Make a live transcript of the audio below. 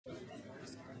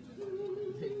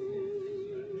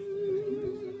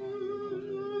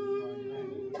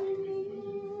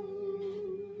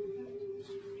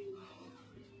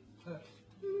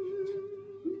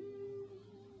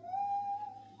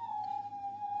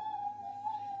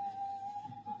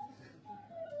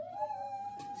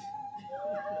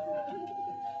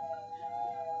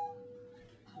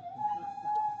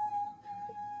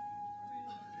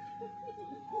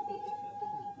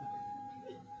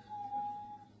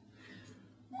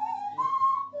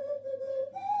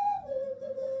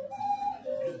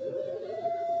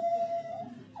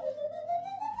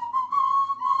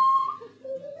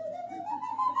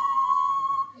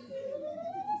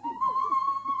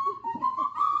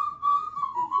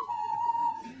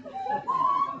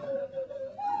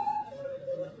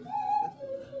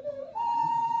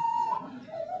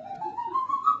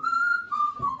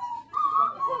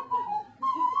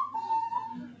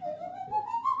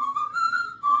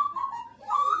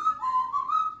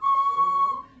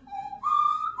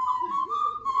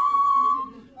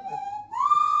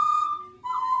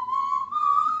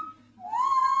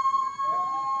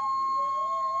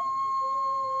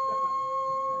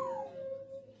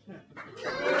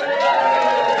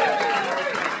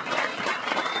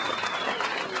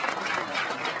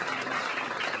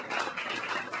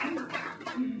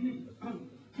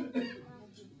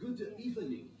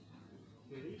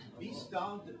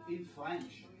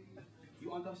French.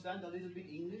 You understand a little bit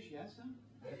English, yes?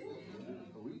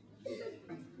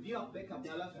 We are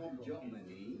Becapella from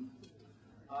Germany,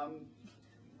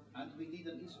 and we need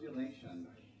an inspiration.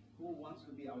 Who wants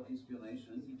to be our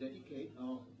inspiration? We dedicate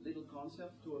our little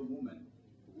concert to a woman.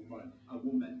 A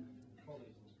woman.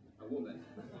 A woman.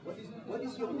 What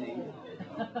is your name?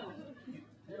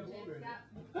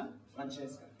 Huh?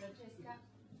 Francesca.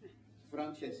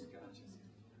 Francesca.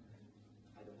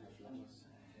 I don't have flowers.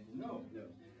 No.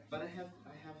 But I have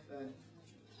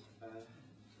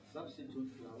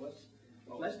substitute flowers.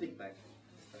 Plastic bag.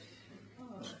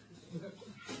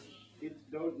 It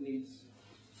don't need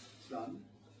sun,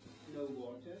 no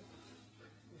water,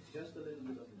 just a little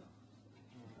bit of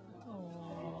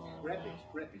love. Grab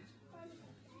it.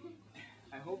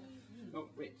 I hope. Oh,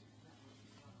 wait.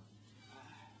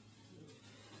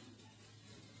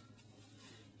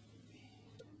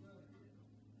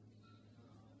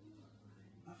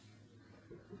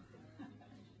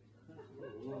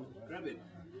 Grab it.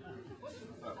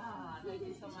 Thank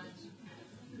you so much.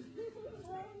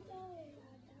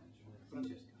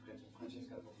 Francesca.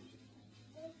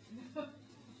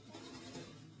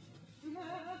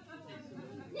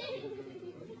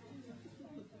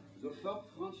 Sofort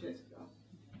Francesca.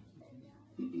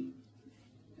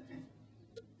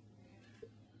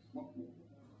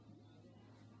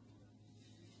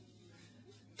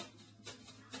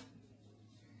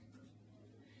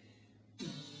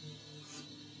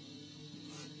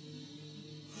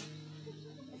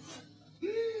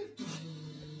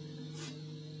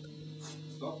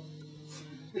 Stop.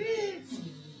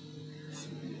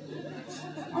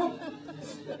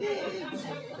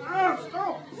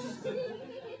 Stop!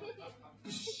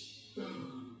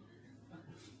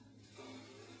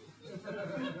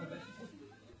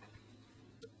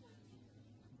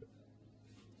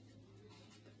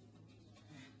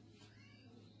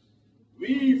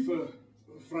 Vive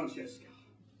Francesca,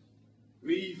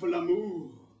 vive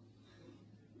l'amour,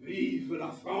 vive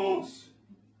la France,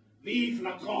 vive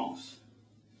la trance.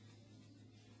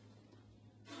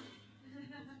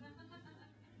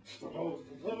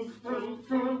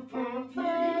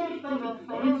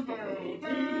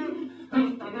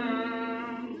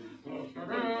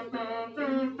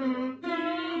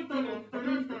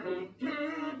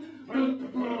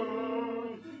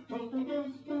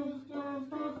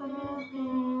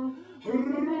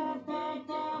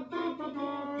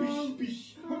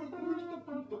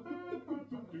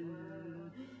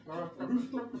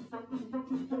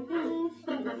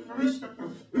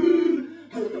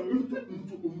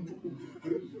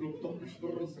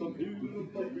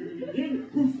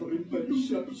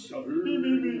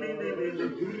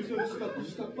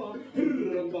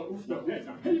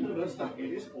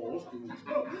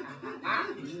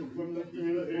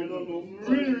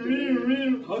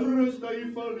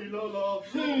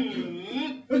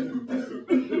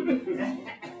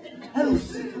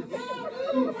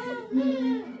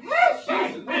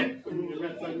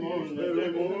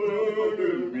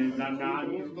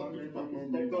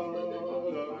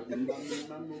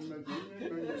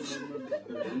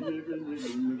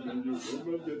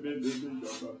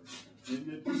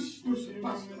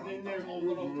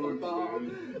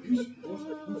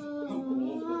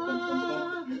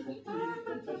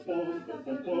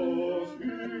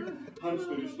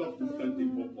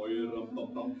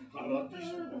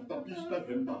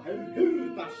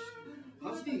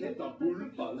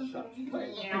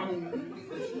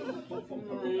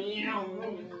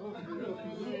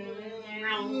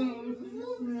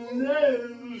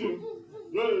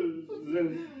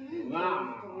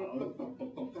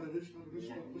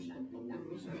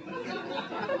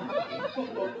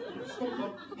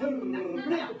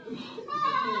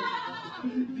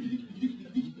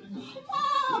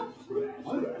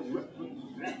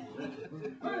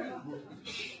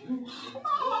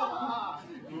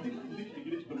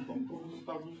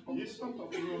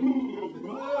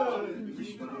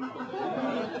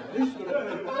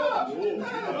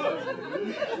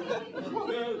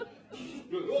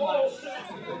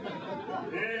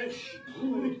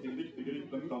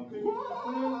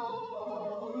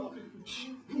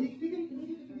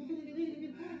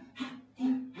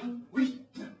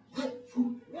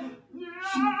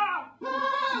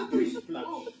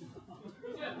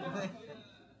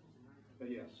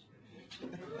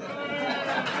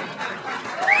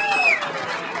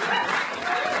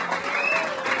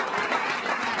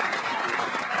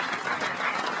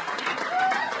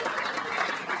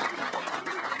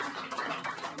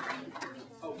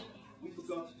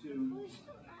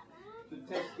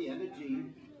 Test the energy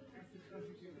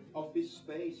of this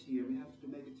space here. We have to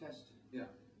make a test. Yeah.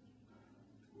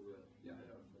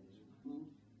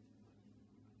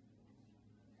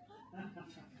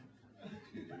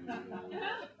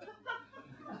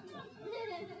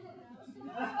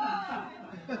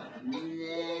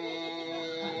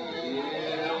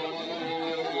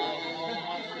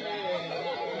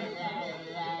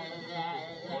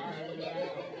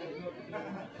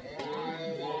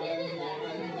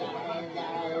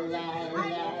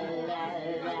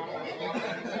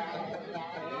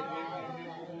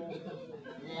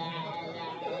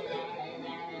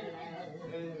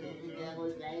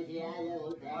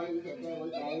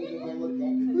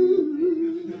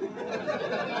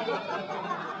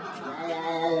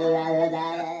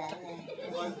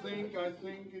 I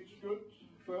think it's good.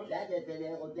 First. Yeah.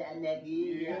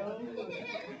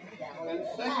 And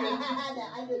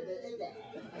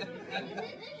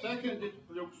second, it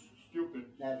looks stupid.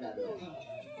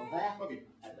 Okay.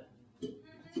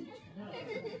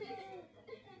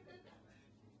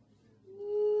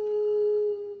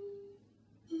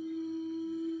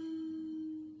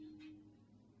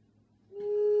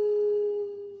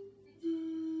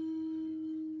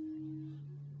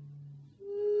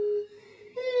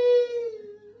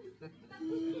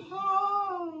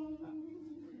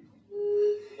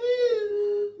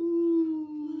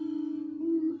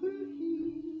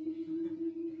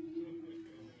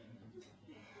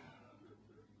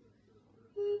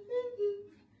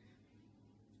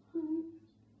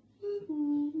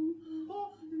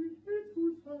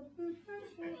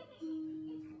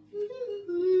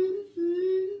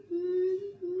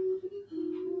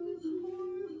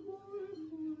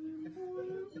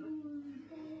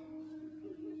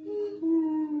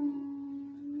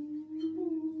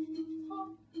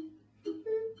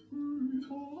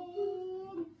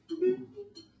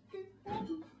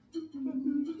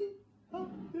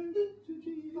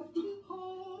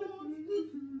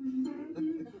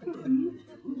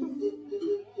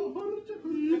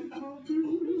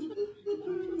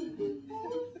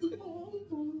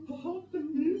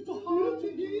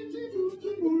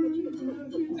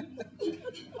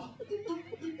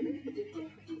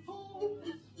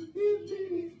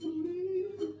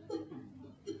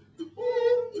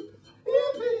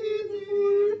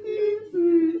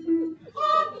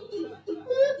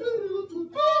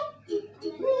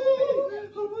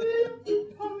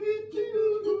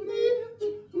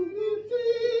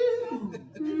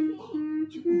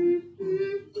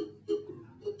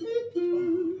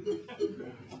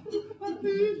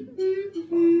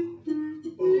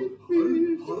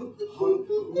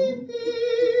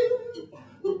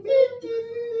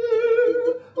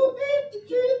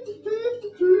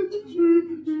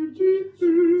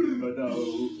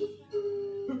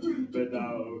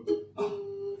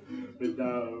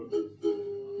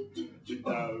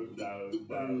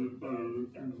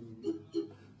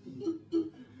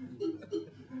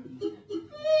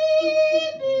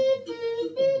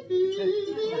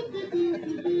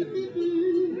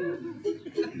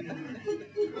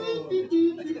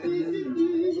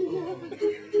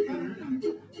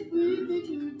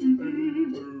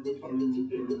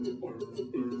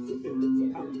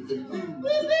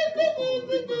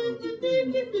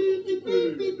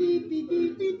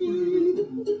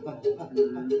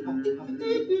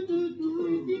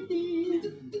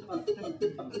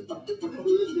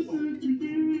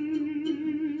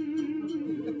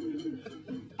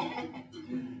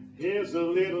 Here's a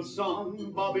little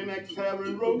song Bobby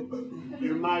McFerrin wrote.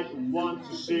 You might want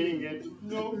to sing it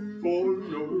note for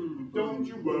note. Don't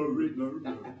you worry,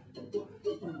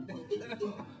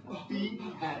 be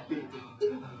happy.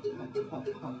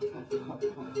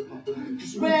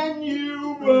 'Cause when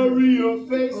you worry, your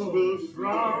face will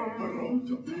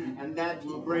frown, and that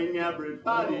will bring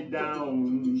everybody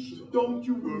down. So don't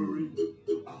you worry,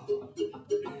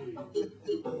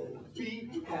 be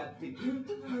happy.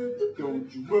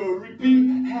 Don't you worry,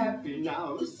 be happy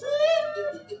now.